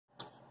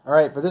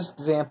Alright, for this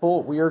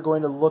example, we are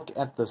going to look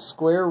at the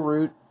square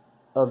root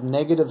of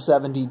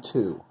 -72.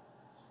 So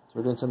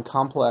we're doing some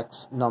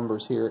complex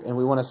numbers here, and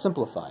we want to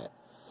simplify it.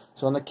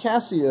 So on the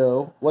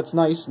Casio, what's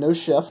nice, no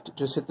shift,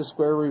 just hit the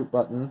square root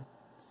button.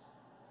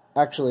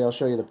 Actually, I'll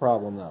show you the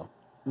problem, though.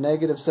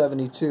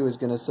 -72 is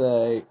going to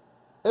say,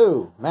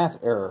 oh,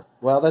 math error.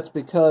 Well, that's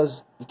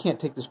because you can't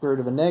take the square root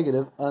of a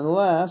negative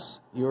unless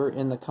you're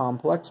in the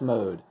complex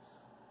mode.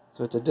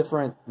 So it's a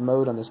different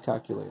mode on this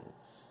calculator.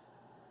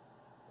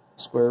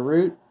 Square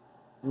root,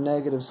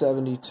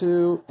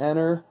 -72,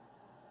 enter.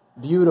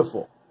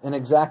 Beautiful. An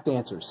exact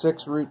answer.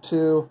 6 root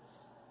 2,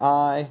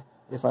 I.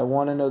 If I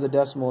want to know the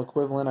decimal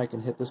equivalent, I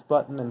can hit this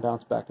button and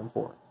bounce back and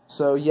forth.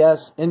 So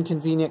yes,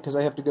 inconvenient because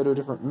I have to go to a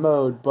different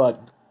mode, but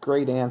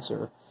great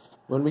answer.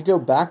 When we go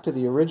back to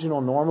the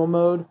original normal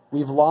mode,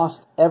 we've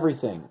lost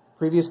everything.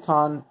 Previous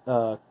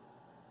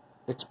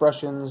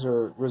expressions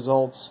or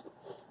results,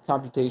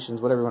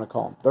 computations, whatever you want to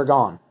call them. They're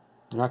gone.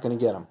 You're not going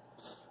to get them.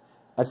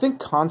 I think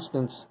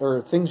constants,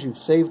 or things you've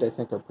saved, I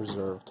think are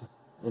preserved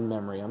in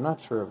memory. I'm not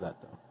sure of that,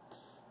 though.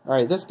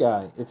 Alright, this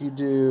guy, if you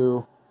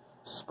do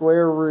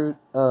square root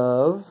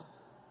of,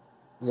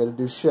 you got to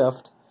do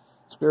shift,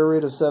 square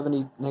root of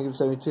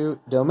 -72,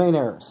 domain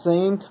error.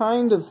 Same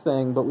kind of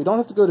thing, but we don't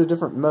have to go to a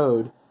different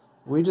mode.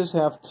 We just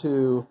have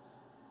to,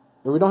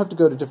 or we don't have to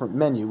go to a different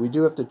menu. We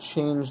do have to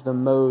change the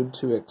mode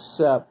to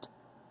accept,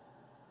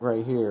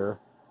 right here,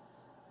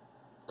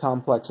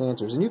 complex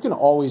answers. And you can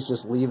always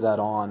just leave that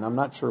on. I'm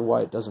not sure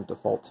why it doesn't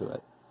default to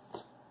it.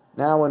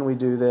 Now when we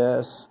do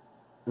this,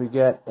 we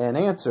get an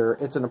answer.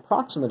 It's an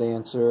approximate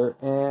answer,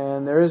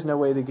 and there is no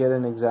way to get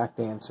an exact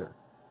answer.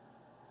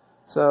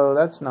 So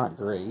that's not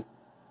great.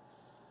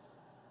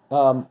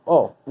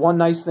 Oh, one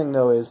nice thing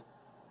though is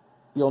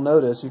you'll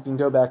notice you can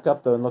go back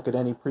up though and look at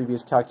any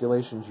previous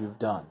calculations you've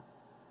done.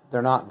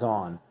 They're not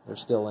gone. They're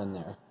still in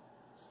there.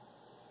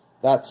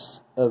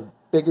 That's a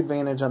big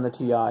advantage on the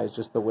TI, is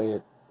just the way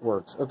it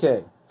works.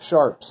 Okay,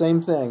 sharp,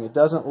 same thing. It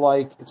doesn't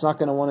like, it's not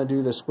going to want to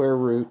do the square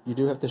root. You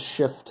do have to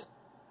shift,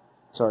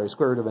 sorry,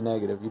 square root of a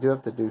negative. You do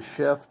have to do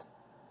shift,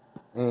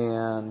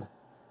 and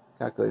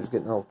calculator's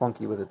getting a little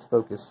funky with its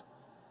focus.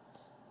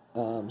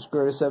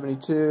 Square root of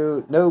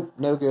 72, nope,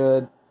 no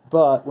good.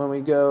 But when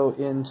we go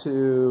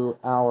into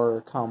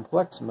our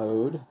complex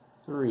mode,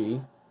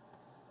 3,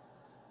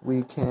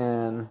 we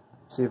can,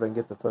 see if I can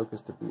get the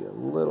focus to be a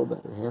little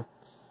better here.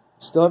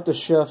 Still have to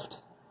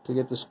shift to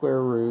get the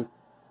square root.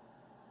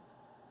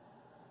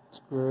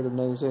 Square root of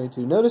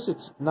 -72. Notice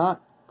it's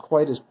not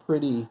quite as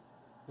pretty.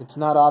 It's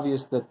not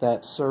obvious that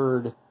that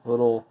surd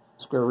little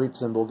square root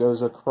symbol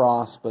goes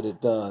across, but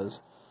it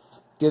does.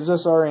 Gives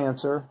us our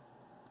answer,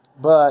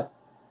 but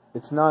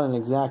it's not an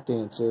exact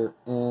answer,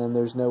 and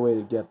there's no way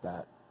to get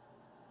that.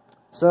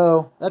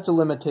 So that's a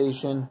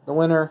limitation. The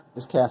winner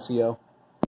is Casio.